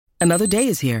Another day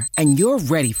is here, and you're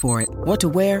ready for it. What to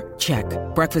wear? Check.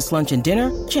 Breakfast, lunch, and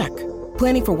dinner? Check.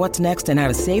 Planning for what's next and how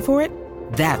to save for it?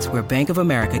 That's where Bank of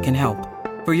America can help.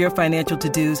 For your financial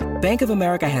to-dos, Bank of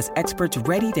America has experts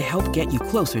ready to help get you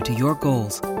closer to your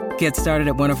goals. Get started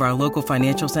at one of our local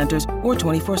financial centers or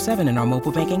 24/7 in our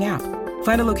mobile banking app.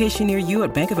 Find a location near you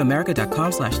at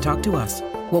bankofamerica.com/talktous.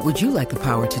 What would you like the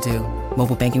power to do?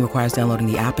 Mobile banking requires downloading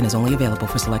the app and is only available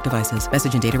for select devices.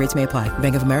 Message and data rates may apply.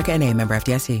 Bank of America N.A., member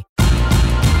FDIC.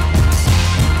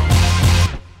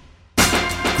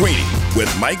 Greeny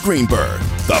with Mike Greenberg,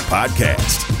 the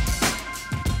podcast.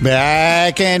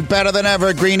 Back and better than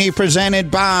ever, Greeny,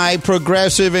 presented by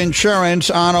Progressive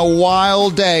Insurance on a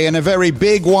wild day and a very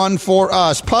big one for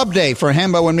us. Pub day for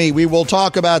Hembo and me. We will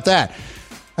talk about that.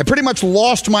 I pretty much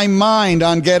lost my mind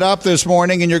on Get Up this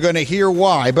morning, and you're going to hear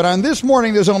why. But on this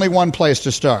morning, there's only one place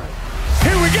to start.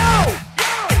 Here we go!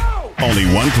 Only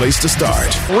one place to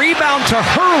start. Rebound to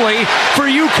Hurley for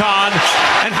UConn,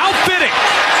 and how fitting.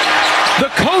 The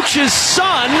coach's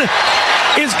son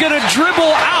is going to dribble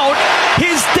out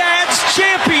his dad's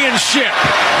championship.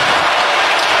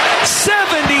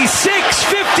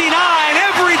 76-59.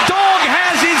 Every dog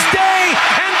has his day,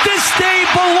 and this day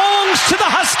belongs to the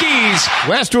Huskies.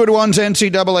 Westwood One's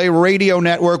NCAA radio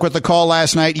network with the call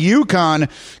last night. UConn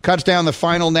cuts down the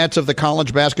final nets of the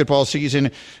college basketball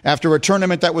season after a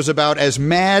tournament that was about as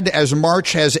mad as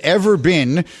March has ever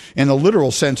been, in the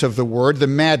literal sense of the word, the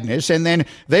madness. And then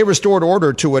they restored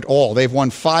order to it all. They've won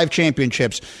 5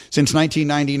 championships since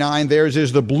 1999. Theirs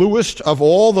is the bluest of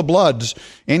all the bloods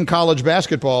in college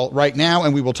basketball right now,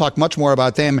 and we will talk much more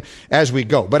about them as we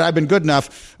go. But I've been good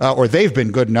enough, or they've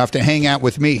been good enough to hang out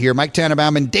with me here, Mike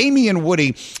Tannenbaum and Damian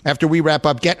Woody, after we wrap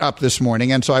up Get Up this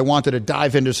morning. And so I wanted to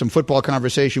dive into some football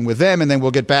conversation with them, and then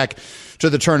we'll get back to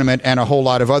the tournament and a whole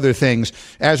lot of other things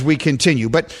as we continue.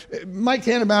 But Mike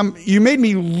Tannenbaum, you made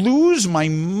me lose my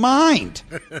mind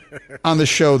on the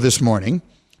show this morning,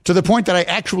 to the point that I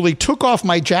actually took off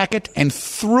my jacket and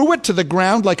threw it to the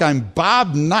ground like I'm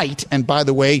Bob Knight. And by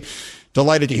the way,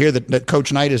 delighted to hear that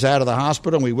Coach Knight is out of the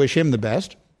hospital, and we wish him the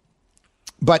best.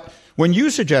 But when you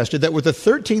suggested that with the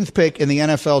 13th pick in the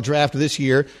NFL draft this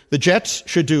year, the Jets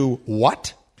should do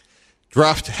what?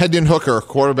 Draft Hendon Hooker,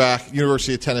 quarterback,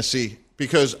 University of Tennessee,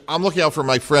 because I'm looking out for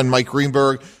my friend Mike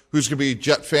Greenberg, who's going to be a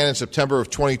Jet fan in September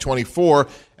of 2024.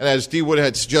 And as D. Wood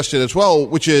had suggested as well,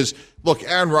 which is, look,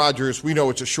 Aaron Rodgers, we know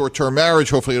it's a short-term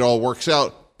marriage. Hopefully it all works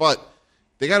out. But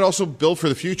they got to also build for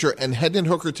the future. And Hendon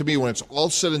Hooker, to me, when it's all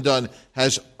said and done,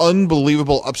 has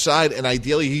unbelievable upside. And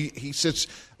ideally, he sits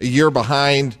a year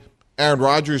behind Aaron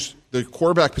Rodgers. The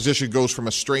quarterback position goes from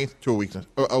a strength to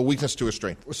a weakness to a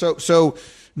strength. So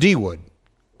D. Wood,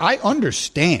 I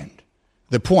understand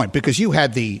the point, because you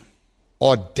had the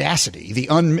audacity,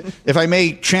 if I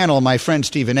may channel my friend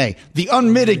Stephen A., the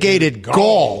unmitigated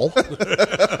gall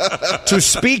to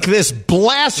speak this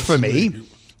blasphemy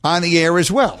on the air as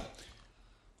well.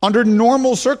 Under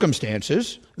normal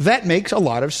circumstances, that makes a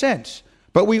lot of sense.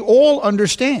 But we all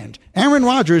understand Aaron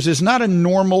Rodgers is not a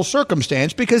normal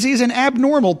circumstance because he's an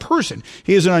abnormal person.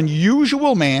 He is an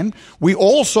unusual man. We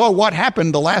all saw what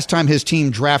happened the last time his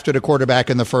team drafted a quarterback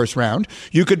in the first round.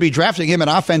 You could be drafting him an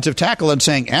offensive tackle and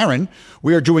saying, Aaron,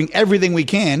 we are doing everything we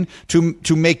can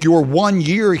to make your 1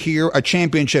 year here a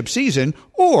championship season.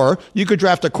 Or you could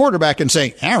draft a quarterback and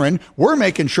say, Aaron, we're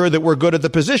making sure that we're good at the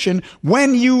position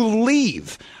when you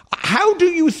leave. How do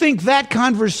you think that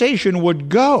conversation would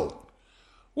go?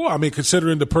 Well, I mean,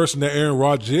 considering the person that Aaron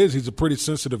Rodgers is, he's a pretty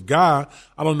sensitive guy.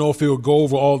 I don't know if he'll go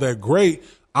over all that great.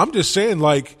 I'm just saying,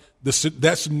 like,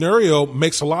 that scenario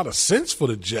makes a lot of sense for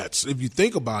the Jets if you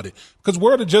think about it. Because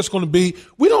where are the Jets going to be?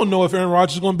 We don't know if Aaron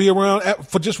Rodgers is going to be around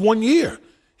for just 1 year.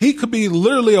 He could be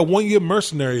literally a 1 year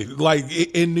mercenary, like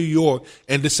in New York,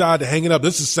 and decide to hang it up.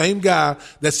 This is the same guy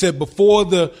that said before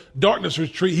the darkness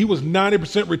retreat, he was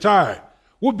 90% retired.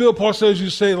 What Bill Parcells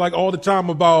used to say, like, all the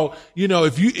time about, you know,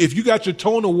 if you got your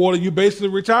toe in the water, you basically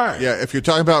retired. Yeah, if you're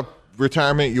talking about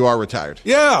retirement, you are retired.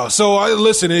 Yeah, so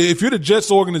listen, if you're the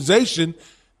Jets organization,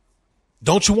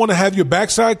 don't you want to have your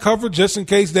backside covered just in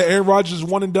case that Aaron Rodgers is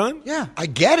one and done? Yeah, I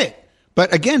get it.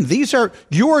 But again, these are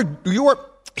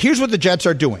here's what the Jets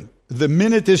are doing. The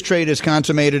minute this trade is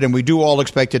consummated, and we do all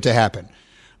expect it to happen,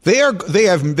 they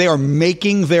are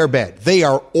making their bed. They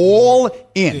are all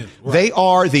in. Right. They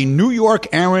are the New York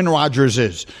Aaron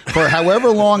Rodgerses for however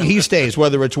long he stays,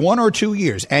 whether it's 1 or 2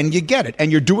 years. And you get it.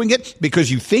 And you're doing it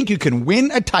because you think you can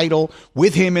win a title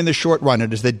with him in the short run.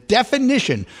 It is the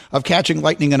definition of catching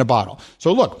lightning in a bottle.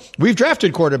 So look, we've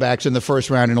drafted quarterbacks in the first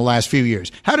round in the last few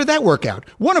years. How did that work out?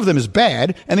 One of them is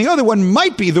bad, and the other one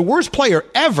might be the worst player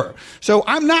ever. So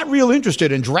I'm not real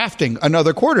interested in drafting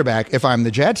another quarterback if I'm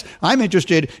the Jets. I'm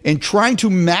interested in trying to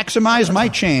maximize my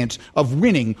chance of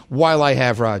winning while I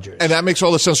have Rodgers. And that makes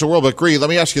all the sense in the world. But, Gree, let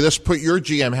me ask you this. Put your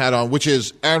GM hat on, which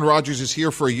is Aaron Rodgers is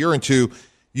here for a year and two.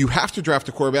 You have to draft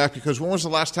a quarterback because when was the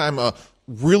last time a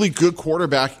really good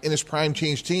quarterback in his prime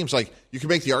changed teams? Like, you can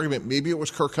make the argument maybe it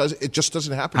was Kirk Cousins. It just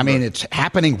doesn't happen. I mean, it's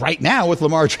happening right now with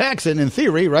Lamar Jackson in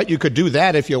theory, right? You could do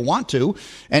that if you want to.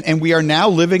 And we are now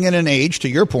living in an age, to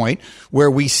your point, where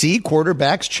we see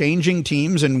quarterbacks changing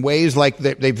teams in ways like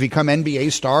they've become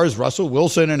NBA stars, Russell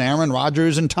Wilson and Aaron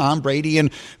Rodgers and Tom Brady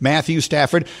and Matthew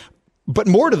Stafford. But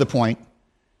more to the point,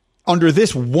 under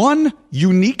this one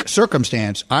unique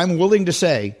circumstance, I'm willing to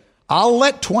say I'll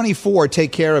let 24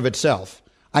 take care of itself.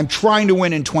 I'm trying to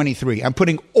win in 23. I'm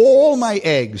putting all my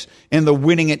eggs in the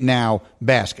winning it now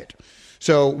basket.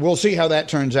 So we'll see how that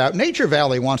turns out. Nature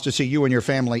Valley wants to see you and your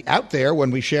family out there. When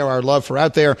we share our love for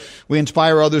out there, we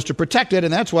inspire others to protect it,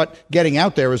 and that's what getting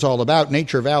out there is all about.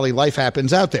 Nature Valley, life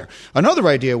happens out there. Another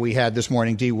idea we had this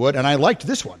morning, D. Wood, and I liked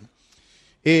this one,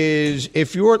 is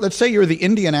if let's say you're the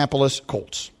Indianapolis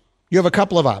Colts. You have a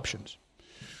couple of options.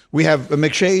 We have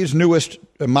McShay's newest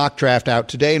mock draft out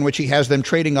today in which he has them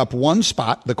trading up one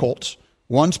spot, the Colts,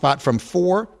 one spot from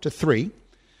 4 to 3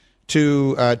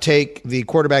 to take the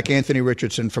quarterback Anthony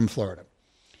Richardson from Florida,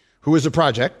 who is a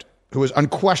project, who is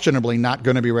unquestionably not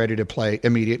going to be ready to play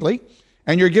immediately.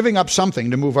 And you're giving up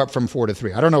something to move up from 4 to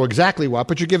 3. I don't know exactly what,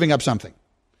 but you're giving up something.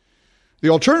 The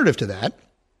alternative to that,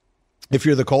 if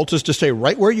you're the Colts, is to stay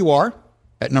right where you are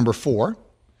at number 4.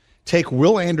 Take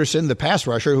Will Anderson, the pass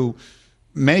rusher, who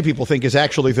many people think is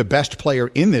actually the best player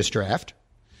in this draft.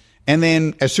 And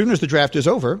then as soon as the draft is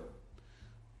over,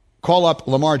 call up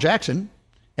Lamar Jackson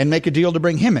and make a deal to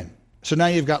bring him in. So now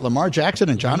you've got Lamar Jackson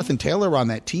and Jonathan Taylor on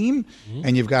that team,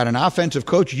 and you've got an offensive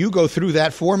coach. You go through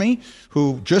that for me,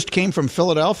 who just came from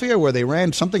Philadelphia where they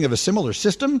ran something of a similar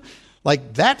system.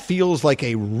 Like, that feels like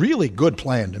a really good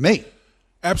plan to me.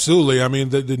 Absolutely. I mean,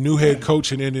 the new head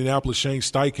coach in Indianapolis, Shane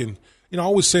Steichen, I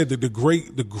always said that the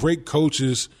great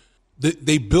coaches,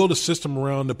 they build a system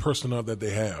around the personnel that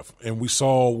they have. And we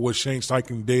saw what Shane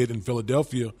Steichen did in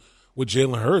Philadelphia with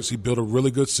Jalen Hurts. He built a really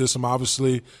good system.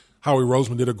 Obviously, Howie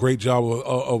Roseman did a great job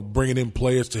of bringing in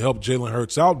players to help Jalen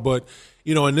Hurts out. But,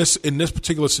 in this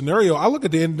particular scenario, I look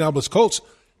at the Indianapolis Colts.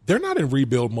 They're not in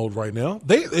rebuild mode right now.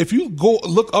 If you go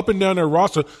look up and down their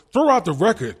roster, throw out the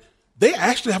record, they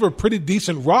actually have a pretty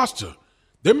decent roster.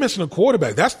 They're missing a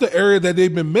quarterback. That's the area that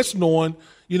they've been missing on,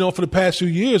 for the past few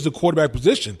years, the quarterback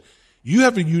position. You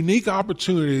have a unique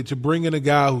opportunity to bring in a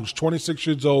guy who's 26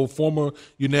 years old, former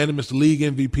unanimous league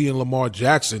MVP in Lamar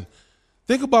Jackson.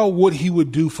 Think about what he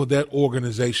would do for that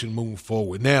organization moving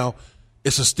forward. Now,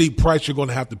 it's a steep price you're going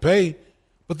to have to pay,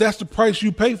 but that's the price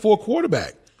you pay for a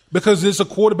quarterback because it's a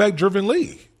quarterback-driven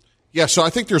league. Yeah, so I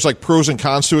think there's like pros and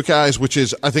cons to it, guys, which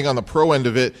is I think on the pro end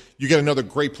of it, you get another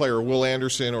great player, Will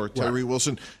Anderson or Tyree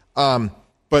Wilson.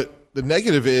 But the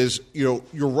negative is, you're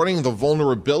running the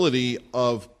vulnerability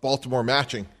of Baltimore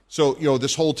matching. So,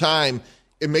 this whole time,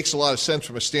 it makes a lot of sense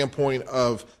from a standpoint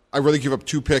of I'd rather give up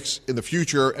 2 picks in the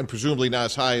future and presumably not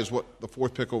as high as what the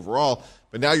 4th pick overall.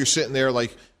 But now you're sitting there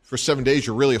like for 7 days,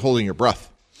 you're really holding your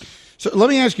breath. So let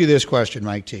me ask you this question,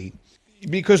 Mike T.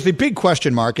 Because the big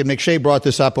question mark, and McShay brought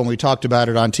this up when we talked about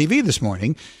it on TV this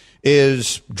morning,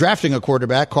 is drafting a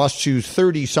quarterback costs you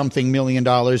 $30-something million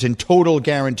in total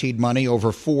guaranteed money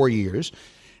over 4 years.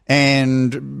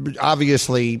 And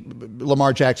obviously,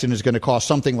 Lamar Jackson is going to cost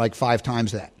something like 5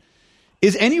 times that.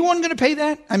 Is anyone going to pay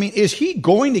that? I mean, is he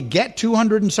going to get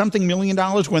 $200-something million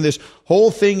when this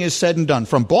whole thing is said and done,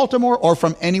 from Baltimore or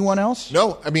from anyone else?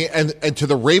 No, I mean, and to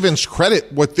the Ravens'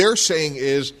 credit, what they're saying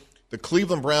is the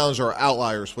Cleveland Browns are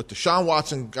outliers. What Deshaun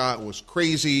Watson got was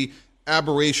crazy,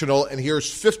 aberrational, and here's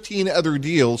 15 other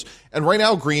deals. And right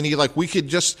now, Greeny, we could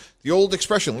just, the old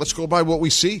expression, let's go by what we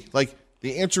see.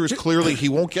 The answer is clearly he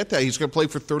won't get that. He's going to play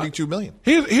for $32 million.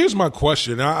 Here's my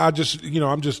question. I'm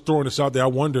just throwing this out there. I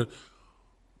wonder,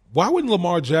 why wouldn't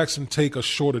Lamar Jackson take a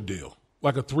shorter deal,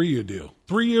 like a 3-year deal?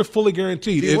 3-year fully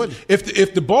guaranteed.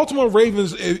 If the Baltimore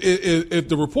Ravens, if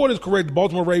the report is correct, the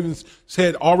Baltimore Ravens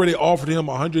had already offered him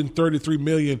 $133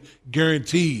 million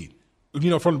guaranteed,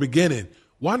 from the beginning.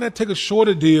 Why not take a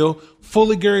shorter deal,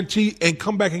 fully guaranteed, and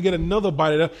come back and get another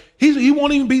bite of that? He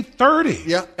won't even be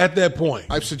 30 at that point.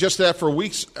 I've suggested that for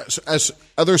weeks, as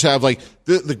others have. Like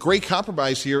the great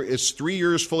compromise here is 3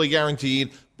 years fully guaranteed.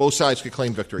 Both sides could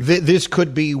claim victory. This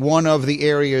could be one of the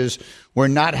areas where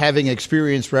not having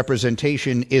experienced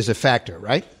representation is a factor,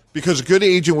 right? Because a good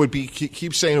agent would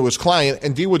keep saying to his client,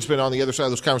 and D Wood's been on the other side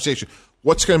of this conversation,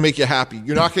 what's going to make you happy?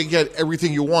 You're not going to get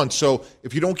everything you want. So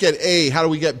if you don't get A, how do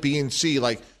we get B and C?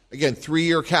 Like, again,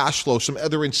 3-year cash flow, some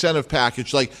other incentive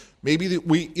package. Like maybe if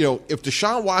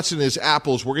Deshaun Watson is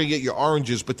apples, we're going to get you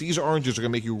oranges, but these oranges are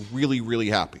going to make you really, really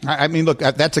happy. I mean, look,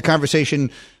 that's a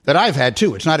conversation that I've had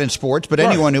too. It's not in sports, but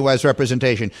anyone who has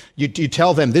representation, you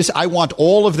tell them this, I want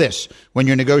all of this when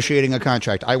you're negotiating a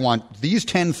contract. I want these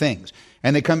 10 things.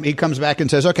 And he comes back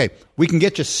and says, okay, we can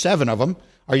get you 7 of them.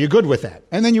 Are you good with that?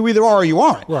 And then you either are or you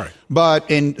aren't. Right. But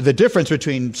in the difference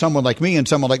between someone like me and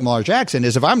someone like Lamar Jackson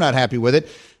is if I'm not happy with it,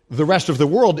 the rest of the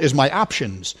world is my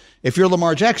options. If you're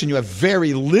Lamar Jackson, you have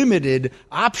very limited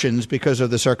options because of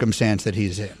the circumstance that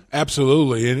he's in.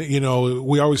 Absolutely. And,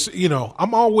 we always,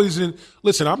 I'm always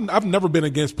listen, I've never been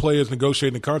against players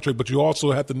negotiating a contract, but you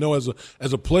also have to know as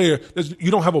a player, you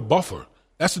don't have a buffer.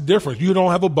 That's the difference. You don't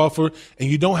have a buffer, and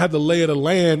you don't have the lay of the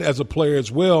land as a player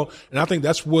as well. And I think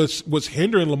that's what's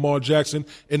hindering Lamar Jackson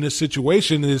in this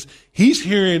situation is he's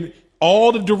hearing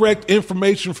all the direct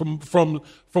information from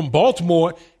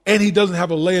Baltimore, and he doesn't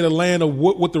have a lay of the land of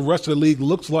what the rest of the league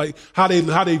looks like, how they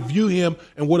view him,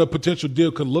 and what a potential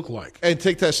deal could look like. And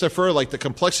take that step further, like the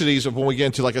complexities of when we get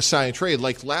into like a sign and trade.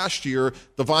 Like last year,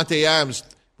 Devontae Adams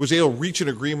was able to reach an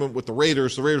agreement with the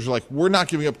Raiders. The Raiders were like, we're not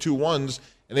giving up 2 ones.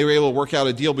 And they were able to work out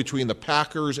a deal between the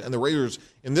Packers and the Raiders.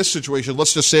 In this situation,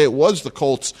 let's just say it was the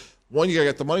Colts. One year,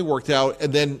 got the money worked out,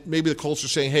 and then maybe the Colts are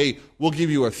saying, hey, we'll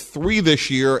give you a 3 this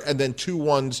year and then 2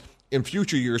 ones in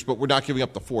future years, but we're not giving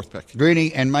up the 4th pick.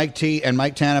 Greeny and Mike T and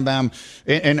Mike Tannenbaum,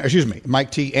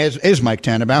 Mike T is Mike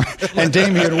Tannenbaum and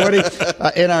Damian Woody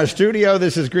in our studio.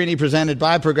 This is Greeny presented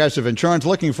by Progressive Insurance.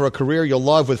 Looking for a career you'll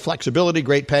love with flexibility,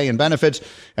 great pay, and benefits,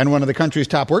 and one of the country's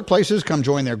top workplaces? Come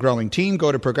join their growing team.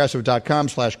 Go to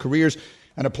progressive.com/careers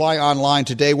and apply online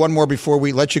today. One more before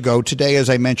we let you go. Today, as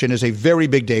I mentioned, is a very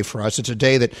big day for us. It's a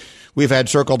day that we've had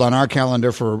circled on our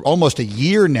calendar for almost a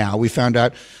year now. We found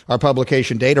out our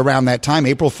publication date around that time,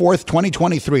 April 4th,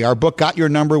 2023. Our book, Got Your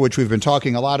Number, which we've been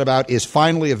talking a lot about, is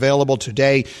finally available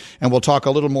today, and we'll talk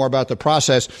a little more about the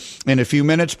process in a few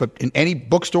minutes. But in any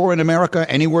bookstore in America,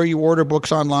 anywhere you order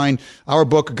books online, our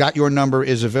book, Got Your Number,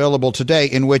 is available today,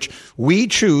 in which we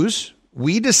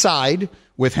decide,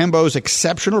 with Hembo's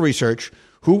exceptional research,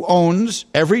 who owns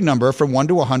every number from 1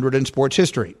 to 100 in sports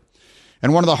history.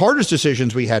 And one of the hardest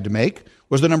decisions we had to make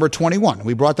was the number 21.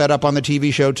 We brought that up on the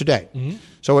TV show today. Mm-hmm.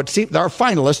 So it seemed our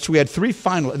finalists, we had 3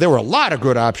 finalists. There were a lot of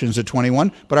good options at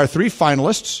 21, but our 3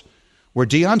 finalists were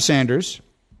Deion Sanders,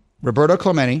 Roberto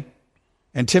Clemente,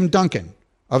 and Tim Duncan.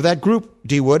 Of that group,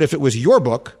 D. Wood, if it was your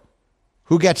book,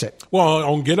 who gets it? Well,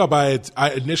 on Get Up, I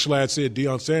initially had said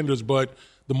Deion Sanders, but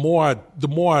the more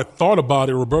I thought about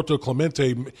it, Roberto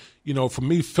Clemente, for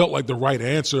me, felt like the right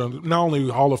answer. Not only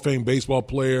Hall of Fame baseball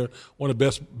player, one of the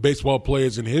best baseball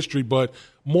players in history, but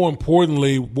more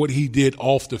importantly, what he did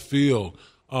off the field,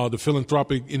 the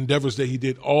philanthropic endeavors that he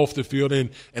did off the field.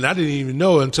 And I didn't even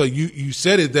know until you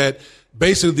said it that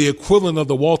basically the equivalent of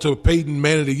the Walter Payton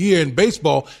Man of the Year in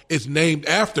baseball is named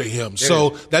after him. So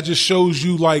that just shows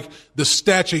you like the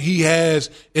stature he has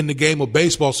in the game of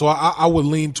baseball. So I would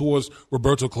lean towards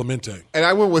Roberto Clemente. And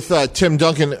I went with Tim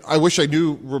Duncan. I wish I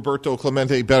knew Roberto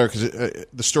Clemente better because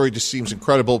the story just seems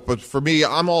incredible. But for me,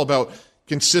 I'm all about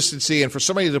consistency, and for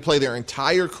somebody to play their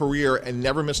entire career and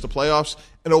never miss the playoffs,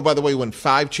 and oh, by the way, win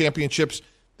 5 championships,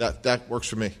 that works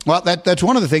for me. Well, that's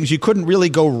one of the things. You couldn't really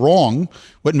go wrong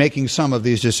with making some of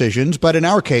these decisions, but in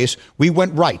our case, we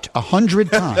went right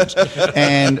 100 times.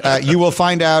 And you will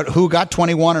find out who got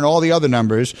 21 and all the other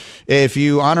numbers if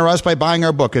you honor us by buying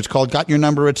our book. It's called Got Your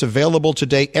Number. It's available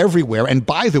today everywhere. And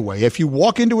by the way, if you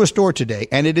walk into a store today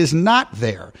and it is not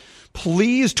there,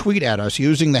 please tweet at us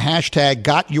using the hashtag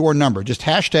 #GotYourNumber. Just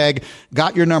hashtag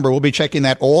 #GotYourNumber. We'll be checking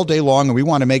that all day long, and we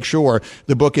want to make sure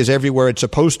the book is everywhere it's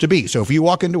supposed to be. So if you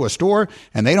walk into a store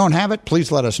and they don't have it, please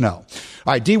let us know. All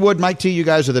right, D. Wood, Mike T., you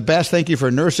guys are the best. Thank you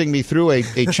for nursing me through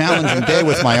a challenging day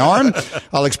with my arm.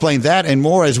 I'll explain that and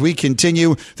more as we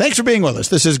continue. Thanks for being with us.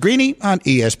 This is Greeny on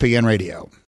ESPN Radio.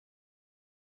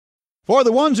 For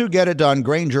the ones who get it done,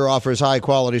 Grainger offers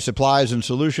high-quality supplies and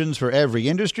solutions for every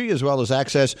industry, as well as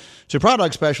access to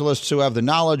product specialists who have the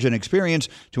knowledge and experience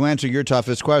to answer your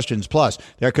toughest questions. Plus,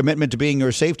 their commitment to being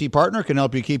your safety partner can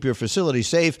help you keep your facility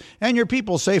safe and your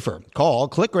people safer. Call,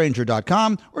 click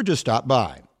Grainger.com, or just stop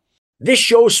by. This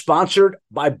show is sponsored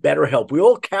by BetterHelp. We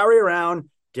all carry around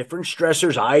different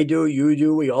stressors. I do, you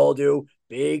do, we all do,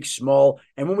 big, small.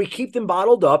 And when we keep them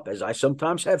bottled up, as I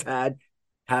sometimes have had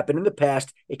happen in the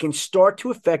past, it can start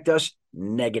to affect us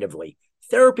negatively.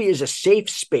 Therapy is a safe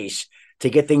space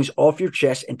to get things off your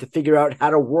chest and to figure out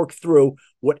how to work through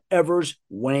whatever's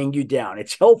weighing you down.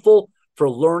 It's helpful for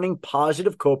learning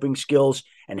positive coping skills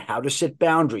and how to set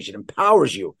boundaries. It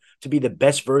empowers you to be the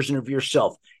best version of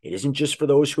yourself. It isn't just for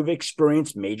those who have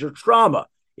experienced major trauma.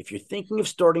 If you're thinking of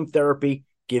starting therapy,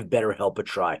 give BetterHelp a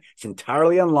try. It's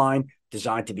entirely online,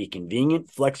 designed to be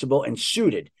convenient, flexible, and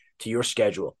suited to your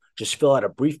schedule. Just fill out a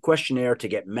brief questionnaire to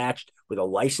get matched with a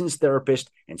licensed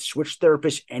therapist and switch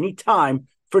therapists anytime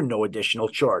for no additional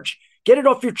charge. Get it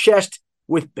off your chest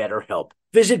with BetterHelp.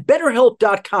 Visit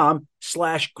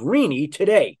BetterHelp.com/Greeny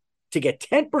today to get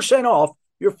 10% off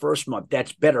your first month.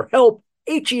 That's BetterHelp,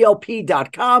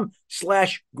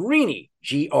 HELP.com/Greeny,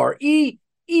 GREENY.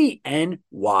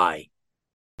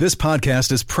 This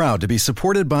podcast is proud to be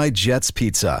supported by Jets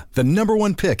Pizza, the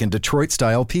 #1 pick in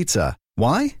Detroit-style pizza.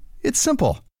 Why? It's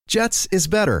simple. Jets is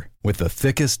better. With the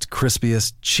thickest,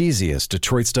 crispiest, cheesiest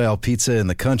Detroit-style pizza in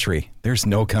the country, there's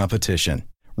no competition.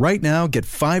 Right now, get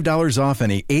 $5 off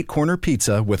any 8-corner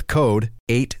pizza with code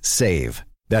 8SAVE.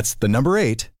 That's the number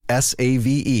 8,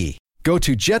 SAVE. Go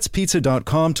to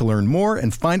jetspizza.com to learn more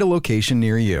and find a location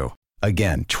near you.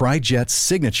 Again, try Jet's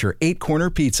signature 8-corner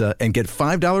pizza and get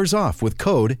 $5 off with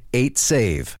code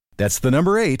 8SAVE. That's the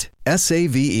number 8,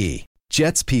 SAVE.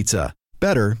 Jet's Pizza.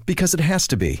 Better because it has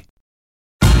to be.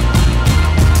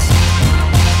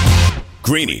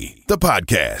 Greeny, the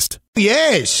podcast.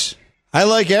 Yes. I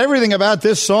like everything about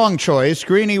this song choice.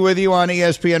 Greeny with you on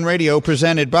ESPN Radio,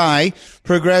 presented by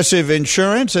Progressive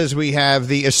Insurance, as we have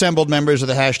the assembled members of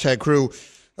the hashtag crew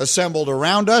assembled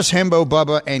around us, Hembo,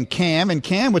 Bubba, and Cam. And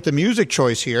Cam with the music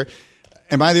choice here.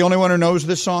 Am I the only one who knows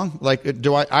this song? Like,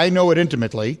 do I know it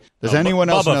intimately. Does anyone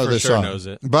else know this song? Knows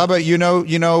it. Bubba, you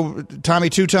know Tommy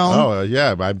Two-Tone? Oh,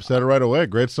 yeah, I said it right away.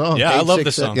 Great song. Yeah, I love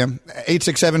the song.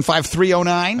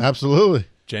 867-5309. Absolutely.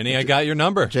 Jenny, I got your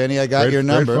number. Jenny, I got your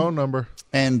number. Great phone number.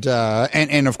 And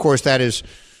of course, that is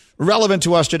relevant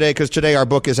to us today because today our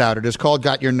book is out. It is called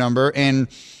Got Your Number. And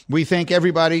we thank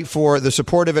everybody for the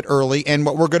support of it early. And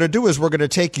what we're going to do is we're going to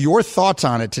take your thoughts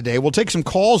on it today. We'll take some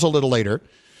calls a little later.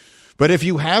 But if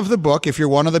you have the book, if you're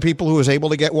one of the people who is able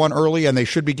to get one early, and they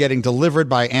should be getting delivered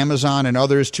by Amazon and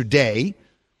others today,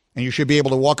 and you should be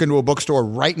able to walk into a bookstore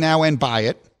right now and buy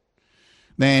it,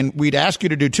 then we'd ask you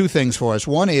to do two things for us.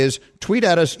 One is tweet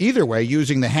at us either way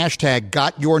using the hashtag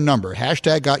 #GotYourNumber.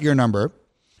 Hashtag #GotYourNumber.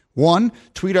 One,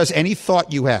 tweet us any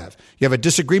thought you have. You have a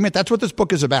disagreement? That's what this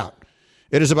book is about.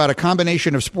 It is about a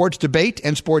combination of sports debate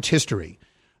and sports history.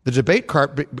 The debate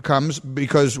becomes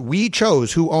because we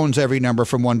chose who owns every number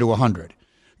from 1 to 100.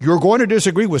 You're going to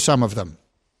disagree with some of them,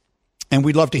 and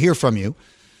we'd love to hear from you.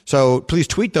 So please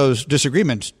tweet those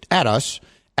disagreements at us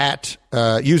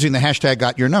using the hashtag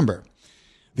 #GotYourNumber.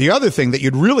 The other thing that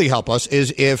you'd really help us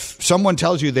is if someone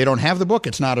tells you they don't have the book,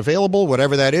 it's not available,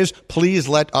 whatever that is, please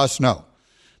let us know,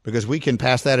 because we can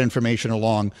pass that information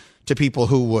along to people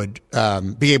who would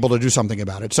be able to do something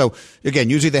about it. So, again,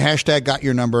 using the hashtag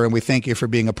 #GotYourNumber, and we thank you for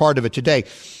being a part of it today.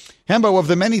 Hembo, of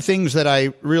the many things that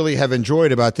I really have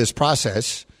enjoyed about this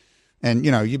process, and,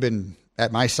 you know, you've been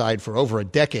at my side for over a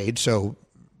decade, so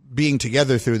being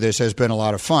together through this has been a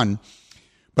lot of fun.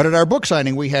 But at our book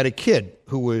signing, we had a kid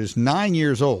who was 9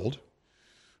 years old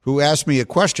who asked me a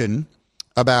question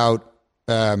about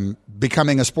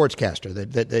becoming a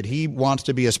sportscaster, that he wants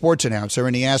to be a sports announcer.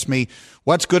 And he asked me,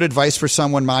 what's good advice for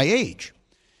someone my age?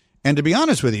 And to be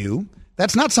honest with you,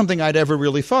 that's not something I'd ever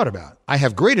really thought about. I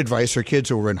have great advice for kids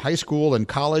who are in high school and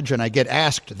college, and I get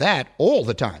asked that all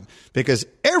the time because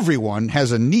everyone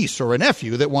has a niece or a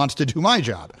nephew that wants to do my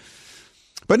job.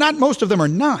 But not most of them are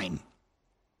 9.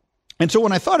 And so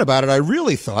when I thought about it, I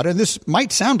really thought, and this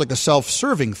might sound like a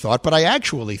self-serving thought, but I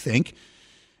actually think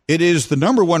it is the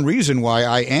number one reason why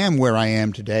I am where I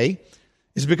am today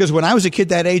is because when I was a kid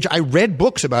that age, I read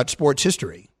books about sports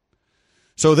history.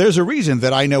 So there's a reason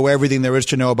that I know everything there is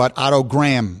to know about Otto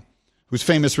Graham, whose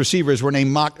famous receivers were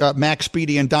named Max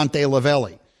Speedy and Dante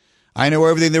Lavelli. I know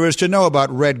everything there is to know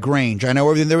about Red Grange. I know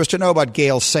everything there is to know about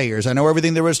Gale Sayers. I know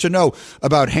everything there is to know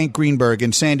about Hank Greenberg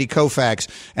and Sandy Koufax.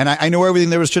 And I know everything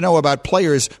there is to know about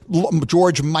players,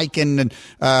 George Mikan and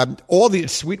all the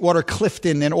Sweetwater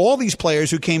Clifton and all these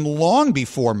players who came long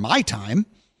before my time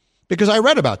because I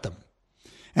read about them.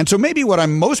 And so maybe what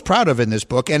I'm most proud of in this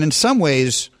book, and in some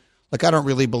ways, like I don't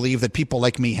really believe that people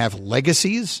like me have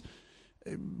legacies.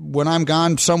 When I'm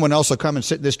gone, someone else will come and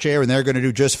sit in this chair and they're going to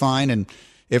do just fine. And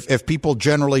if people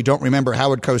generally don't remember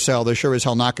Howard Cosell, they're sure as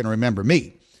hell not going to remember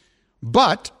me.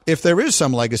 But if there is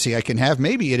some legacy I can have,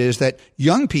 maybe it is that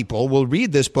young people will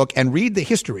read this book and read the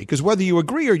history. Because whether you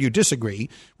agree or you disagree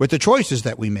with the choices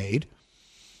that we made,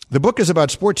 the book is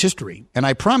about sports history. And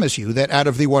I promise you that out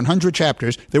of the 100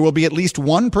 chapters, there will be at least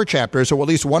one per chapter. So at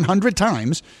least 100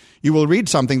 times you will read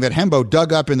something that Hembo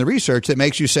dug up in the research that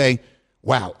makes you say,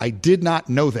 wow, I did not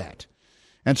know that.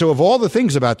 And so of all the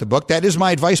things about the book, that is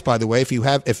my advice, by the way.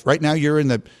 If right now you're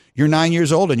 9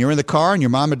 years old and you're in the car and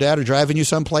your mom and dad are driving you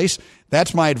someplace,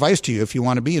 that's my advice to you if you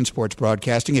want to be in sports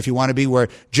broadcasting, if you want to be where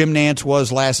Jim Nantz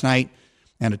was last night,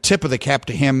 and a tip of the cap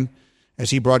to him as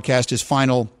he broadcast his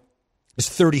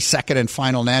 32nd and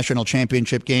final national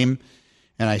championship game.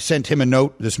 And I sent him a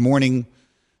note this morning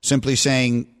simply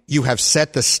saying, you have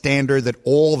set the standard that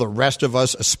all the rest of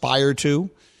us aspire to.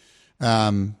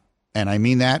 And I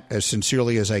mean that as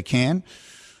sincerely as I can.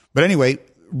 But anyway,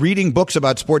 reading books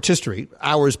about sports history,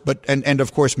 ours, and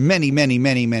of course many, many,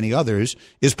 many, many others,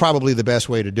 is probably the best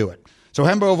way to do it. So,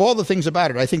 Hembo, of all the things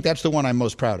about it, I think that's the one I'm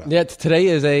most proud of. Yeah, today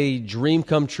is a dream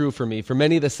come true for me for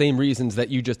many of the same reasons that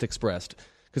you just expressed.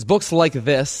 Because books like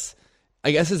this,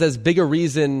 I guess, is as big a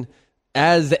reason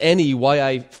as any why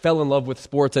I fell in love with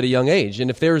sports at a young age. And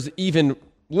if there's even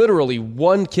literally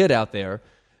one kid out there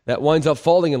that winds up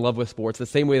falling in love with sports the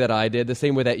same way that I did, the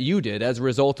same way that you did as a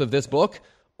result of this book,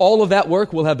 all of that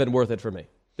work will have been worth it for me.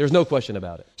 There's no question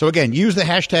about it. So again, use the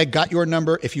hashtag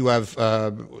 #GotYourNumber if you have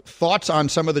thoughts on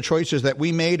some of the choices that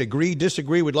we made. Agree,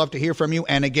 disagree, we'd love to hear from you.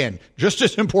 And again, just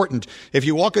as important, if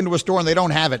you walk into a store and they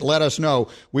don't have it, let us know.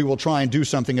 We will try and do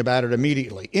something about it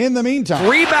immediately. In the meantime,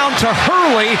 Rebound to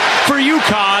Hurley for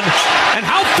UConn. And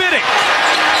how fitting.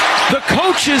 The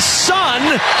coach's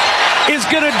son is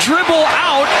going to dribble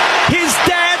out his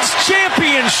dad's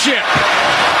championship.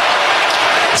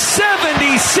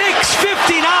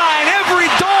 76-59. Every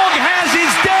dog has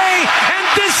his day, and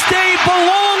this day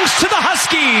belongs to the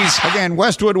Huskies. Again,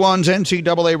 Westwood One's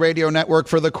NCAA radio network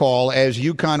for the call as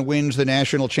UConn wins the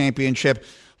national championship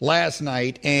last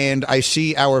night. And I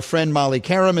see our friend Molly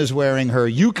Karam is wearing her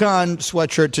UConn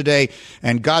sweatshirt today,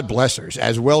 and God bless her,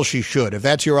 as well she should. If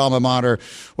that's your alma mater,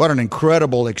 what an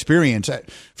incredible experience.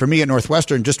 For me at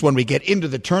Northwestern, just when we get into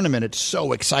the tournament, it's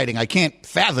so exciting. I can't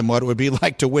fathom what it would be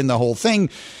like to win the whole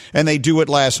thing, and they do it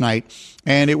last night.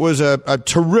 And it was a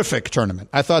terrific tournament.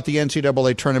 I thought the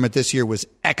NCAA tournament this year was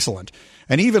excellent.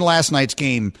 And even last night's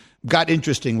game got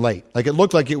interesting late. Like, it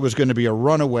looked like it was going to be a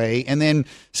runaway. And then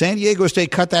San Diego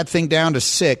State cut that thing down to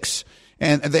 6.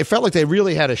 And they felt like they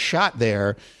really had a shot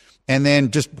there. And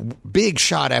then just big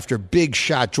shot after big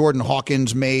shot Jordan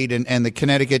Hawkins made and the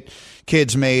Connecticut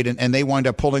kids made. And they wind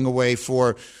up pulling away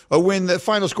for a win. The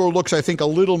final score looks, I think, a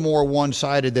little more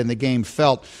one-sided than the game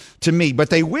felt to me.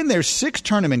 But they win their 6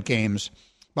 tournament games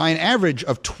by an average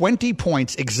of 20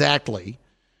 points exactly.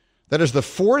 That is the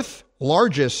 4th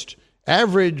largest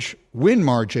average win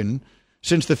margin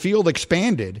since the field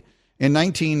expanded in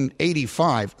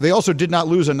 1985. They also did not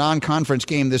lose a non-conference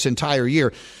game this entire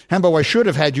year. Hembo, I should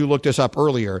have had you look this up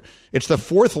earlier. It's the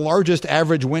 4th largest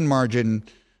average win margin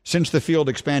since the field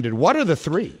expanded. What are the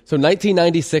 3? So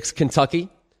 1996, Kentucky.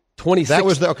 26. That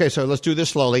was okay, so let's do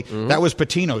this slowly. Mm-hmm. That was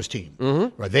Pitino's team.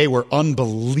 Mm-hmm. Right, they were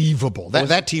unbelievable.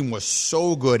 That team was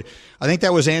so good. I think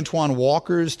that was Antoine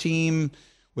Walker's team.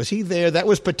 Was he there? That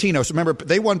was Pitino. So remember,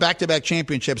 they won back-to-back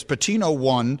championships. Pitino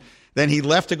won. Then he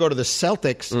left to go to the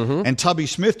Celtics, and Tubby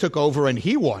Smith took over, and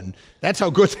he won. That's how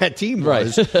good that team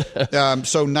was. Right.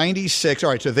 So 96.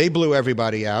 All right, so they blew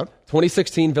everybody out.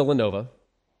 2016, Villanova.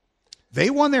 They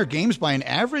won their games by an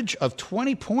average of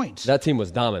 20 points. That team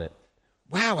was dominant.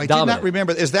 Wow, I did not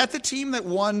remember. Is that the team that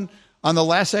won on the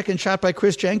last-second shot by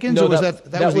Chris Jenkins? No, or was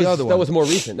that was the other one? That was more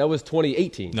recent. That was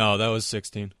 2018. No, that was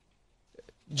 16.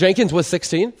 Jenkins was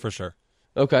 16? For sure.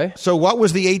 Okay. So what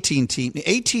was the 18 team?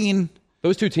 18...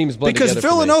 Those two teams blend because together.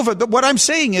 Villanova, what I'm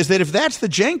saying is that if that's the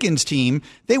Jenkins team,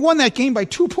 they won that game by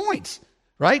 2 points,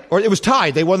 right? Or it was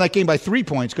tied. They won that game by 3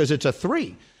 points because it's a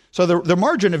 3. So the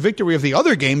margin of victory of the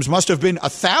other games must have been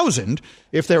 1,000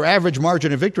 if their average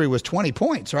margin of victory was 20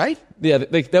 points, right? Yeah,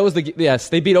 that was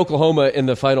they beat Oklahoma in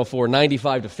the Final Four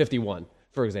 95-51,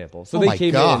 for example. So they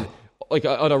came in like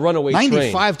on a runaway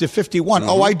 95 to 51.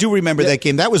 Oh, I do remember that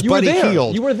game. That was Buddy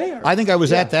Hield. You were there. I think I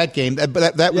was at that game.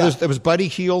 That was Buddy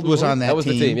Hield was on that team. That was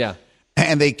the team, yeah.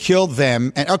 And they killed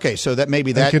them. And okay, so that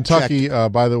maybe that and Kentucky,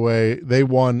 by the way, they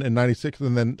won in 96,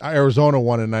 and then Arizona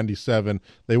won in 97.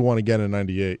 They won again in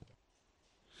 98.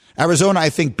 Arizona, I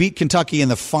think, beat Kentucky in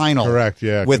the final. Correct,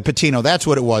 yeah. With Pitino. That's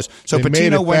what it was. So They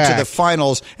made Pitino it went to back. the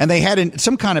finals, and they had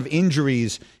some kind of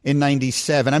injuries in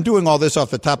 97. I'm doing all this off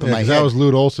the top of my head. That was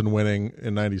Lute Olson winning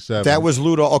in 97. That was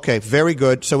Ludo. Okay, very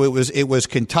good. So it was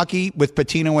Kentucky with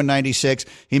Pitino in 96.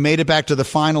 He made it back to the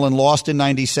final and lost in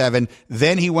 97.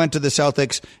 Then he went to the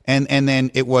Celtics, and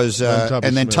then it was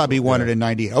and then Tubby won it in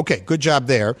 98. Okay, good job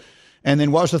there. And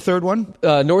then what was the third one?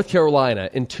 North Carolina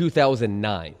in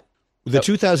 2009. The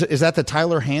 2000 is that the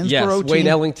Tyler Hansborough Yes, team? Wayne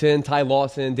Ellington, Ty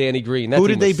Lawson, Danny Green. That Who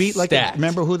team did they was beat? Like, stacked.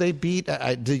 remember who they beat?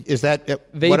 Is that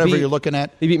They whatever beat- you're looking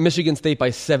at? They beat Michigan State by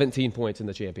 17 points in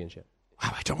the championship.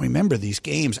 Wow, I don't remember these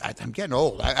games. I'm getting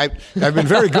old. I've been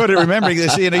very good at remembering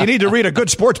this. You need to read a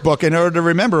good sports book in order to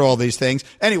remember all these things.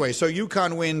 Anyway, so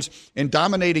UConn wins in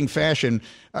dominating fashion.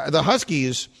 The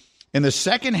Huskies, in the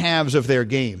second halves of their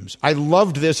games, I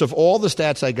loved this of all the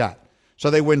stats I got. So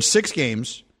they win 6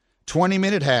 games,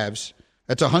 20-minute halves.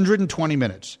 That's 120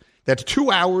 minutes. That's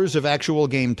 2 hours of actual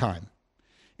game time.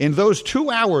 In those 2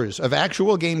 hours of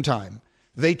actual game time,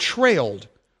 they trailed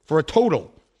for a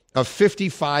total of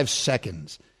 55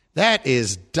 seconds. That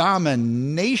is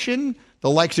domination, the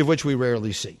likes of which we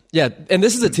rarely see. Yeah, and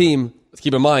this is a team, let's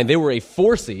keep in mind, they were a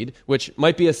 4 seed, which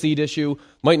might be a seed issue,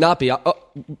 might not be.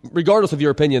 Regardless of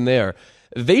your opinion there,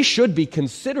 they should be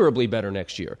considerably better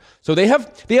next year. So they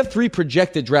have 3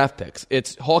 projected draft picks.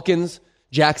 It's Hawkins,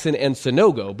 Jackson, and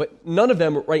Sonogo, but none of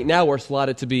them right now are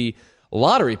slotted to be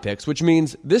lottery picks, which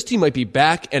means this team might be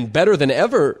back and better than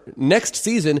ever next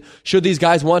season should these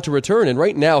guys want to return. And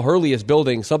right now, Hurley is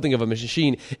building something of a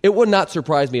machine. It would not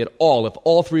surprise me at all if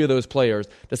all 3 of those players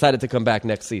decided to come back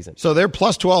next season. So they're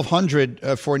plus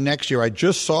 1,200 for next year. I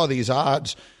just saw these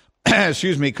odds,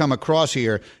 come across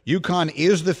here. UConn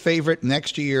is the favorite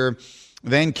next year,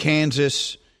 then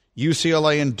Kansas,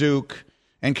 UCLA, and Duke,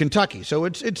 and Kentucky. So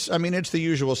it's the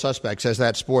usual suspects, as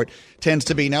that sport tends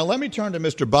to be. Now, let me turn to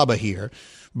Mr. Bubba here.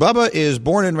 Bubba is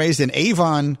born and raised in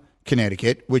Avon,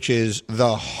 Connecticut, which is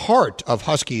the heart of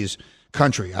Huskies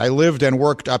country. I lived and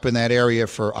worked up in that area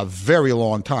for a very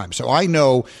long time. So I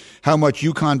know how much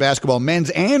UConn basketball,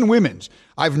 men's and women's.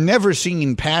 I've never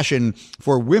seen passion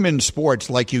for women's sports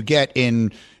like you get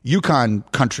in UConn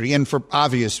country, and for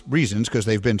obvious reasons, because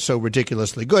they've been so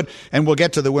ridiculously good. And we'll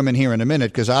get to the women here in a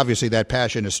minute, because obviously that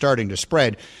passion is starting to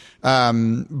spread.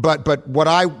 But what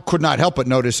I could not help but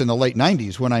notice in the late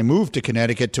 90s when I moved to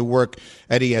Connecticut to work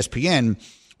at ESPN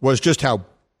was just how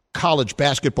college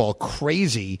basketball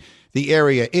crazy the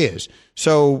area is.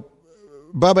 So,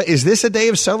 Bubba, is this a day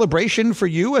of celebration for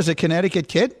you as a Connecticut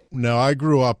kid? No, I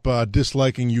grew up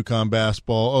disliking UConn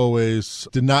basketball, always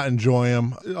did not enjoy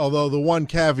them. Although the one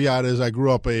caveat is I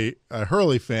grew up a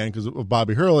Hurley fan because of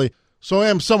Bobby Hurley. So I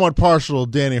am somewhat partial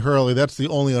to Danny Hurley. That's the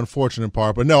only unfortunate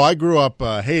part. But no, I grew up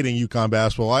hating UConn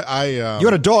basketball. You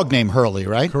had a dog named Hurley,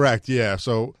 right? Correct, yeah.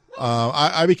 So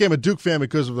I became a Duke fan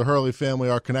because of the Hurley family,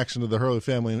 our connection to the Hurley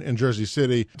family in Jersey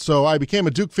City. So I became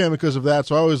a Duke fan because of that.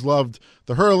 So I always loved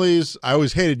the Hurleys. I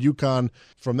always hated UConn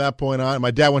from that point on. My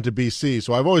dad went to BC,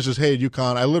 so I've always just hated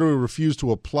UConn. I literally refused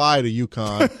to apply to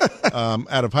UConn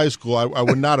out of high school. I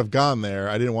would not have gone there.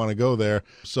 I didn't want to go there.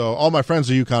 So all my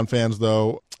friends are UConn fans,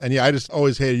 though. And yeah, I just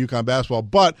always hated UConn basketball.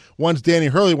 But once Danny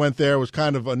Hurley went there, it was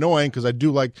kind of annoying because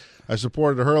I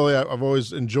supported Hurley. I've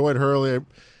always enjoyed Hurley.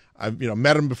 I've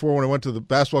met him before when I went to the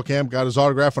basketball camp, got his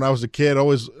autograph when I was a kid,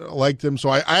 always liked him. So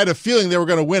I had a feeling they were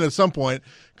going to win at some point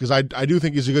because I do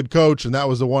think he's a good coach, and that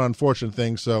was the one unfortunate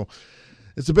thing. So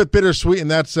it's a bit bittersweet in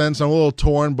that sense. I'm a little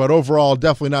torn, but overall,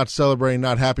 definitely not celebrating,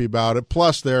 not happy about it.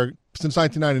 Plus, they're, since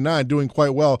 1999, doing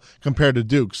quite well compared to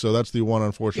Duke. So that's the one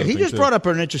unfortunate thing. He just brought up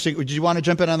an interesting – did you want to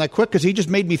jump in on that quick? Because he just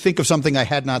made me think of something I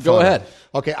had not thought Go ahead. of.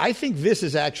 Okay, I think this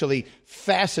is actually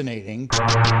fascinating.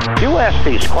 You ask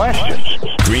these questions.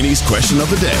 Greeny's question of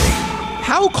the day.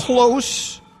 How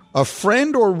close a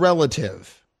friend or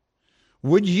relative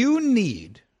would you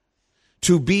need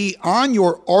to be on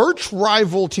your arch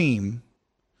rival team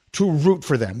to root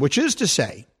for them? Which is to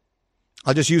say,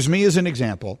 I'll just use me as an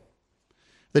example.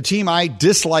 The team I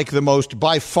dislike the most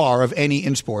by far of any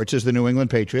in sports is the New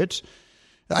England Patriots.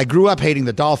 I grew up hating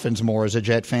the Dolphins more as a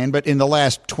Jet fan, but in the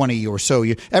last 20 or so,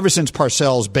 ever since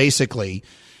Parcells, basically,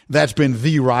 that's been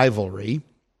the rivalry.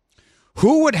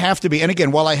 Who would have to be, and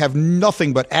again, while I have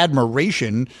nothing but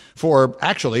admiration for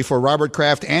Robert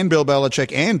Kraft and Bill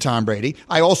Belichick and Tom Brady,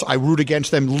 I root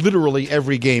against them literally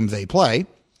every game they play.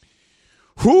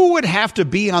 Who would have to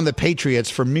be on the Patriots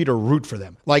for me to root for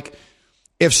them? Like,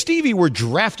 if Stevie were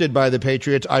drafted by the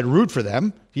Patriots, I'd root for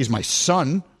them. He's my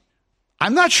son.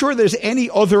 I'm not sure there's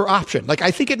any other option. Like, I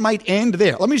think it might end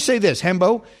there. Let me say this,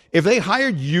 Hembo. If they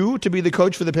hired you to be the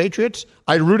coach for the Patriots,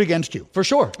 I'd root against you. For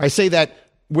sure. I say that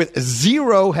with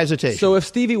zero hesitation. So if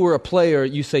Stevie were a player,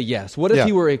 you say yes. What if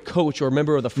he were a coach or a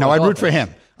member of the front No, I'd root office? for him.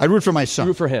 I'd root for my son.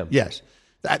 Root for him. Yes.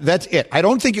 That's it. I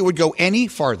don't think it would go any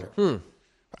farther.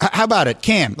 How about it?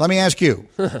 Cam, let me ask you.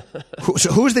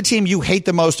 Who's the team you hate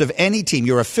the most of any team?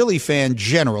 You're a Philly fan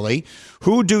generally.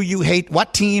 Who do you hate?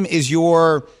 What team is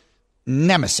your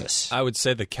nemesis? I would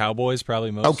say the Cowboys probably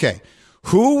most. Okay.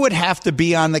 Who would have to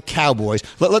be on the Cowboys?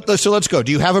 So let's go.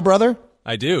 Do you have a brother?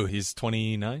 I do. He's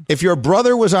 29. If your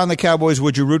brother was on the Cowboys,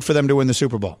 would you root for them to win the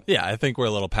Super Bowl? Yeah, I think we're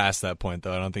a little past that point,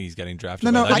 though. I don't think he's getting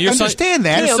drafted. No, I understand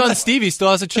that. Your son Stevie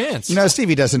still has a chance. No,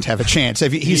 Stevie doesn't have a chance.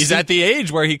 He's at the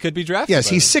age where he could be drafted. Yes,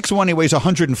 he's 6'1", he weighs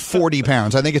 140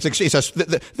 pounds. I think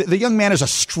the young man is a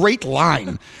straight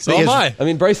line. So am I. I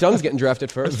mean, Bryce Young's getting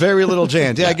drafted first. Very little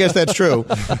chance. Yeah, I guess that's true.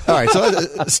 All right,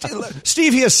 so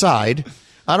Stevie aside,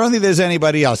 I don't think there's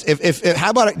anybody else. If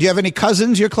how about it? Do you have any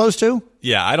cousins you're close to?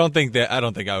 Yeah, I don't think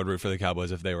I would root for the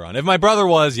Cowboys if they were on. If my brother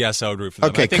was, yes, I would root for them.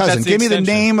 Okay, cousin. Give me the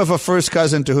name of a first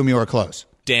cousin to whom you are close.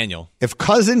 Daniel. If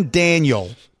cousin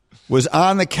Daniel was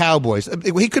on the Cowboys,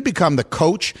 he could become the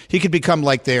coach. He could become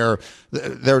like their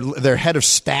head of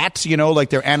stats, like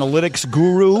their analytics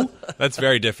guru. That's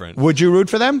very different. Would you root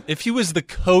for them? If he was the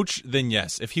coach, then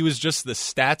yes. If he was just the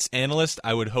stats analyst,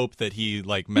 I would hope that he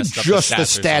messed up just the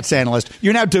stats analyst.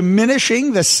 You're now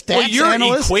diminishing the stats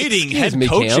analyst? You're equating head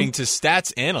coaching to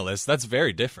stats analyst. That's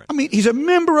very different. I mean, he's a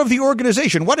member of the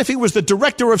organization. What if he was the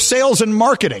director of sales and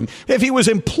marketing? If he was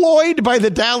employed by the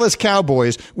Dallas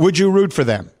Cowboys, would you root for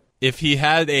them? If he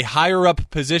had a higher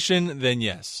up position, then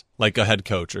yes, like a head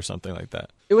coach or something like that.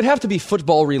 It would have to be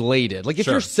football related. Like if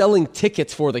you're selling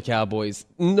tickets for the Cowboys,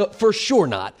 no, for sure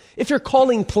not. If you're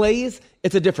calling plays,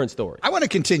 it's a different story. I want to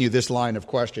continue this line of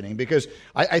questioning because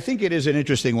I think it is an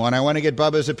interesting one. I want to get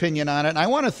Bubba's opinion on it, and I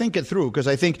want to think it through because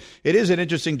I think it is an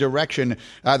interesting direction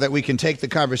that we can take the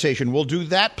conversation. We'll do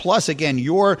that, plus, again,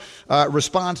 your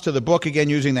response to the book, again,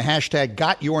 using the hashtag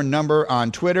 #GotYourNumber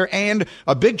on Twitter, and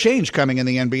a big change coming in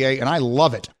the NBA, and I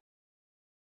love it.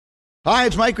 Hi,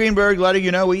 it's Mike Greenberg letting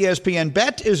you know ESPN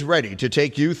Bet is ready to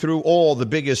take you through all the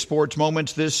biggest sports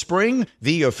moments this spring.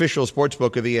 The official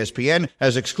sportsbook of ESPN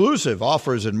has exclusive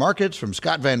offers and markets from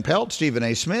Scott Van Pelt, Stephen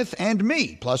A. Smith, and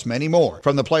me, plus many more.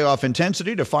 From the playoff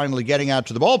intensity to finally getting out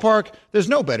to the ballpark, there's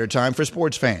no better time for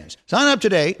sports fans. Sign up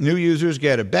today. New users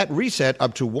get a bet reset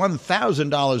up to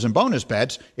 $1,000 in bonus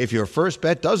bets if your first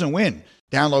bet doesn't win.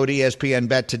 Download ESPN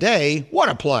Bet today. What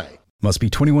a play. Must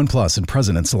be 21 plus and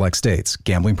present in select states.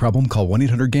 Gambling problem? Call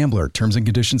 1-800-GAMBLER. Terms and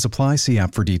conditions apply. See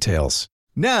app for details.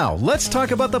 Now, let's talk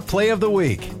about the play of the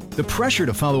week. The pressure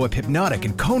to follow up Hypnotic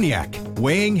and Cognac,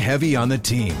 weighing heavy on the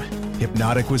team.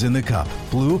 Hypnotic was in the cup,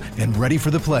 blue, and ready for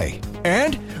the play.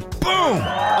 And boom!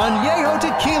 Añejo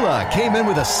Tequila came in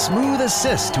with a smooth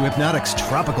assist to Hypnotic's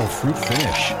tropical fruit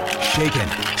finish. Shaken,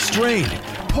 strained,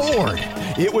 poured.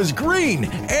 It was green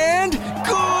and good!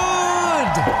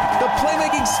 The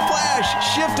playmaking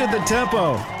splash shifted the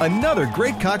tempo. Another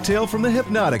great cocktail from the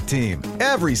Hypnotic team.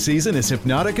 Every season is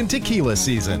Hypnotic and Tequila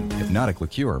season. Hypnotic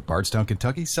Liqueur, Bardstown,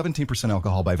 Kentucky, 17%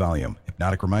 alcohol by volume.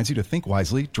 Hypnotic reminds you to think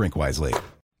wisely, drink wisely.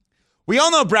 We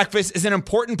all know breakfast is an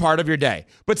important part of your day,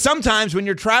 but sometimes when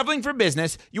you're traveling for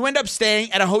business, you end up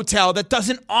staying at a hotel that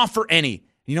doesn't offer any.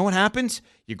 You know what happens?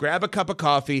 You grab a cup of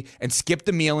coffee and skip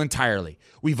the meal entirely.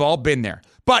 We've all been there.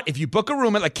 But if you book a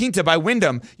room at La Quinta by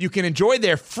Wyndham, you can enjoy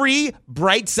their free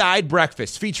Bright Side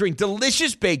breakfast featuring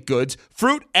delicious baked goods,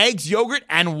 fruit, eggs, yogurt,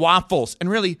 and waffles. And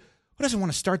really, who doesn't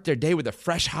want to start their day with a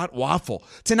fresh, hot waffle?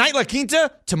 Tonight, La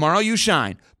Quinta, tomorrow you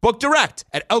shine. Book direct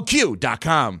at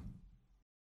lq.com.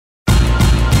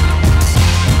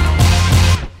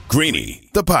 Greeny,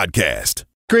 the podcast.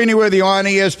 Greeny with you on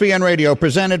ESPN Radio,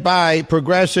 presented by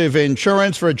Progressive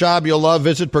Insurance. For a job you'll love,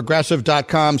 visit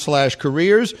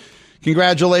progressive.com/careers.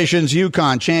 Congratulations,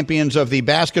 UConn, champions of the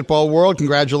basketball world.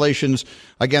 Congratulations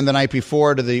again the night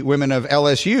before to the women of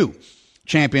LSU,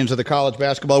 champions of the college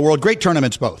basketball world. Great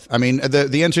tournaments both. I mean,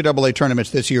 the NCAA tournaments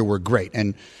this year were great.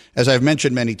 And as I've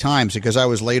mentioned many times, because I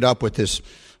was laid up with this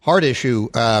heart issue,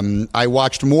 I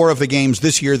watched more of the games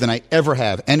this year than I ever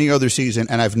have any other season,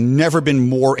 and I've never been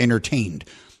more entertained.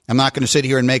 I'm not going to sit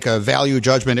here and make a value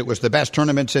judgment. It was the best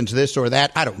tournament since this or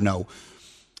that. I don't know.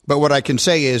 But what I can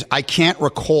say is I can't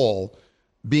recall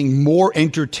being more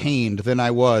entertained than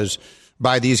I was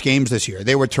by these games this year.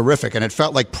 They were terrific, and it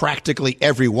felt like practically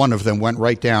every one of them went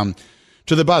right down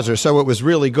to the buzzer, so it was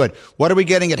really good. What are we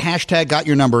getting at hashtag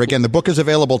 #GotYourNumber? Again, the book is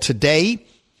available today.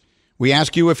 We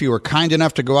ask you if you were kind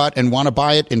enough to go out and want to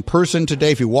buy it in person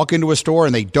today. If you walk into a store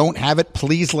and they don't have it,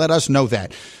 please let us know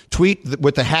that. Tweet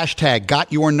with the hashtag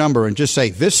 #GotYourNumber and just say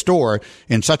this store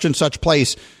in such and such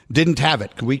place didn't have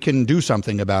it. We can do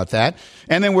something about that.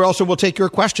 And then we'll take your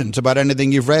questions about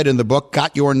anything you've read in the book,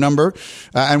 Got Your Number.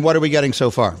 And what are we getting so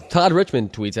far? Todd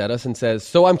Richmond tweets at us and says,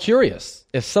 so I'm curious,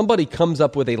 if somebody comes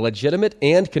up with a legitimate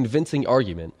and convincing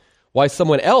argument why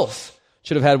someone else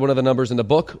should have had one of the numbers in the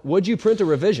book, would you print a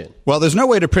revision? Well, there's no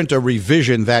way to print a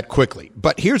revision that quickly.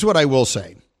 But here's what I will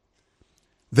say.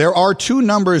 There are 2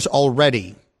 numbers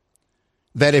already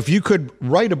that if you could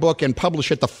write a book and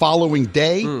publish it the following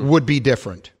day would be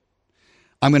different.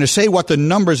 I'm going to say what the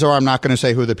numbers are. I'm not going to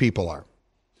say who the people are.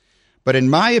 But in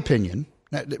my opinion,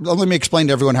 let me explain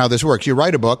to everyone how this works. You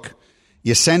write a book,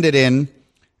 you send it in,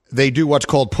 they do what's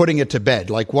called putting it to bed.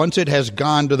 Like once it has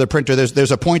gone to the printer,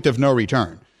 there's a point of no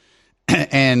return.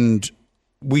 And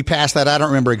we passed that. I don't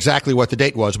remember exactly what the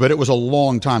date was, but it was a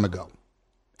long time ago.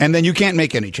 And then you can't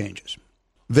make any changes.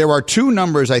 There are 2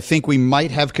 numbers I think we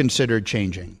might have considered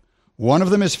changing. One of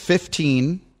them is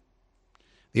 15.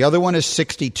 The other one is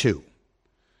 62.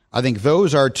 I think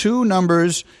those are 2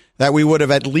 numbers that we would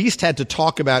have at least had to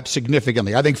talk about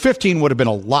significantly. I think 15 would have been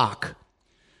a lock.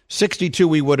 62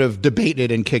 we would have debated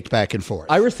and kicked back and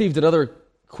forth. I received another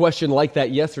question like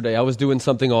that yesterday. I was doing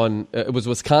something on, it was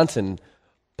Wisconsin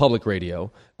Public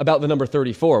Radio, about the number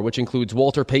 34, which includes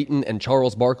Walter Payton and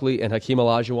Charles Barkley and Hakeem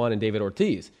Olajuwon and David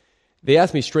Ortiz. They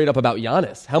asked me straight up about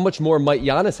Giannis. How much more might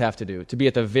Giannis have to do to be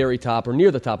at the very top or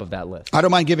near the top of that list? I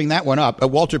don't mind giving that one up.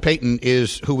 Walter Payton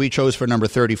is who we chose for number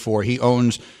 34. He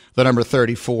owns the number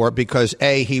 34 because,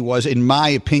 A, he was, in my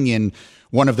opinion,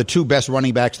 one of the 2 best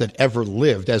running backs that ever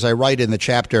lived. As I write in the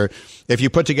chapter, if you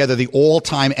put together the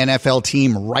all-time NFL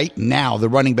team right now, the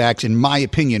running backs, in my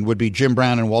opinion, would be Jim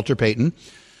Brown and Walter Payton.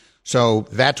 So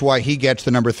that's why he gets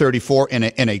the number 34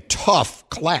 in a tough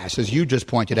class, as you just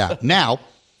pointed out. Now,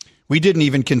 we didn't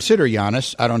even consider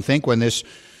Giannis, I don't think, when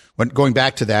going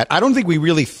back to that. I don't think we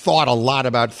really thought a lot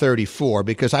about 34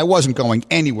 because I wasn't going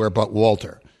anywhere but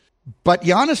Walter. But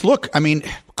Giannis, look, I mean,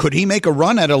 could he make a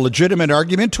run at a legitimate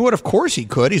argument to it? Of course he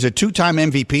could. He's a 2-time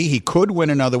MVP. He could win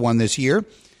another one this year.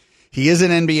 He is an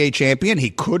NBA champion. He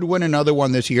could win another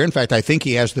one this year. In fact, I think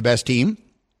he has the best team.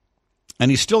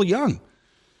 And he's still young.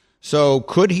 So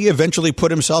could he eventually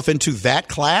put himself into that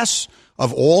class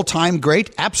of all-time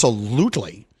great?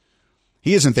 Absolutely.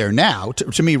 He isn't there now.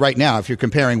 To me right now, if you're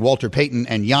comparing Walter Payton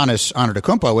and Giannis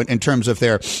Antetokounmpo in terms of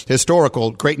their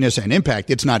historical greatness and impact,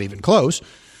 it's not even close.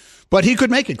 But he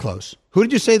could make it close. Who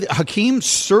did you say? Hakeem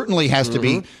certainly has to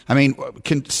be. I mean,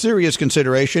 serious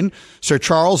consideration. Sir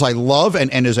Charles, I love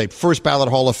and is a first ballot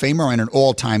Hall of Famer and an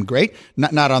all-time great.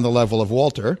 Not on the level of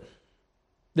Walter.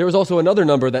 There was also another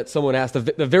number that someone asked,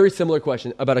 a very similar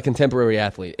question about a contemporary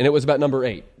athlete, and it was about number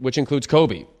 8, which includes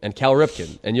Kobe and Cal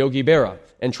Ripken and Yogi Berra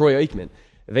and Troy Aikman.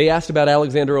 They asked about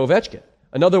Alexander Ovechkin,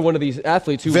 another one of these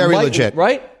athletes who very legit,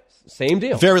 right? Same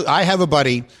deal. I have a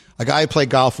buddy, a guy I play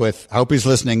golf with. I hope he's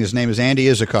listening. His name is Andy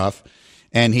Isikoff,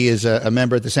 and he is a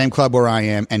member at the same club where I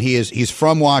am. And he's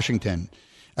from Washington.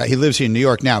 He lives here in New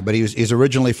York now, but he's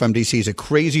originally from D.C. He's a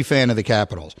crazy fan of the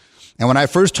Capitals. And when I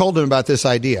first told him about this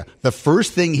idea, the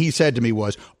first thing he said to me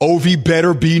was, Ovi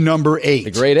better be number 8.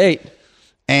 The great 8.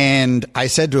 And I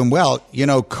said to him, well, you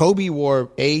know, Kobe wore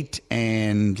 8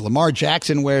 and Lamar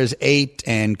Jackson wears 8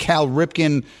 and Cal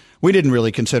Ripken. We didn't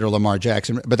really consider Lamar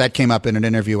Jackson, but that came up in an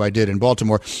interview I did in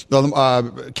Baltimore.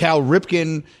 Cal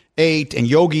Ripken 8 and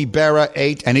Yogi Berra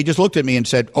 8. And he just looked at me and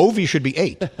said, Ovi should be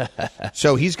 8.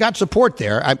 So he's got support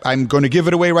there. I'm going to give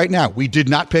it away right now. We did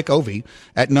not pick Ovi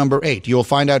at number 8. You'll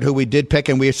find out who we did pick,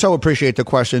 and we so appreciate the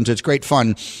questions. It's great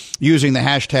fun using the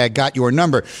hashtag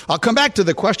 #GotYourNumber. I'll come back to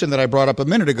the question that I brought up a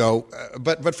minute ago,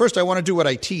 but first I want to do what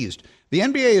I teased. The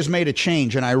NBA has made a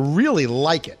change, and I really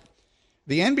like it.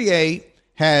 The NBA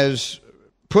has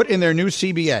put in their new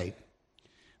CBA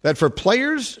that for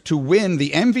players to win the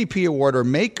MVP award or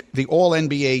make the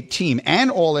All-NBA team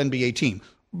and All-NBA team,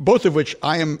 both of which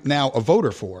I am now a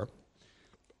voter for,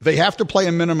 they have to play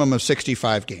a minimum of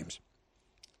 65 games.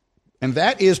 And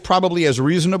that is probably a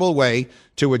reasonable way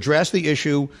to address the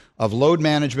issue of load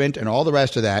management and all the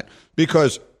rest of that,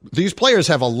 because these players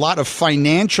have a lot of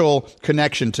financial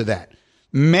connection to that.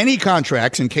 Many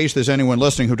contracts, in case there's anyone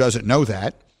listening who doesn't know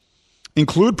that,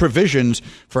 include provisions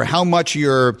for how much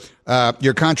your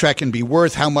contract can be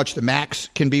worth, how much the max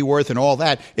can be worth, and all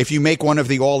that if you make one of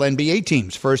the All-NBA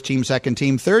teams, first team, second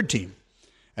team, third team.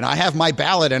 And I have my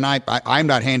ballot, and I'm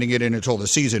not handing it in until the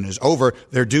season is over.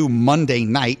 They're due Monday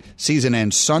night. Season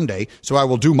ends Sunday, so I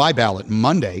will do my ballot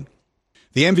Monday.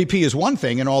 The MVP is one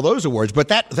thing in all those awards, but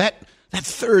that That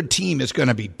third team is going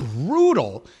to be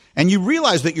brutal. And you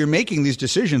realize that you're making these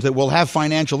decisions that will have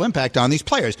financial impact on these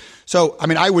players. So, I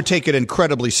mean, I would take it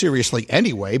incredibly seriously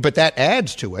anyway, but that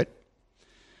adds to it.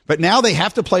 But now they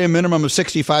have to play a minimum of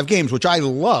 65 games, which I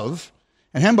love.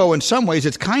 And Hembo, in some ways,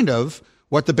 it's kind of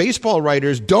what the baseball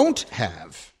writers don't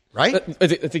have, right?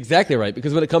 That's exactly right,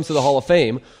 because when it comes to the Hall of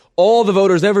Fame, all the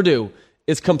voters ever do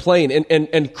is complain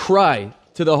and cry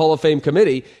to the Hall of Fame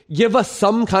committee, give us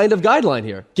some kind of guideline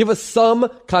here. Give us some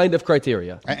kind of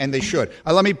criteria. And they should.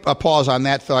 Let me pause on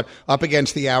that thought. Up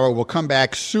against the hour. We'll come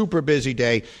back. Super busy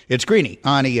day. It's Greeny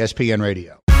on ESPN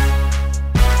Radio.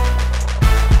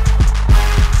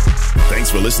 Thanks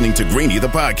for listening to Greeny, the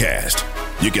podcast.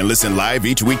 You can listen live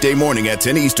each weekday morning at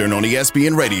 10 Eastern on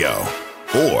ESPN Radio.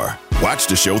 Or watch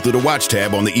the show through the Watch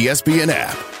tab on the ESPN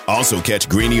app. Also catch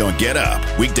Greeny on Get Up,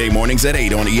 weekday mornings at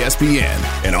 8 on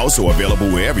ESPN. And also available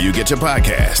wherever you get your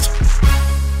podcast.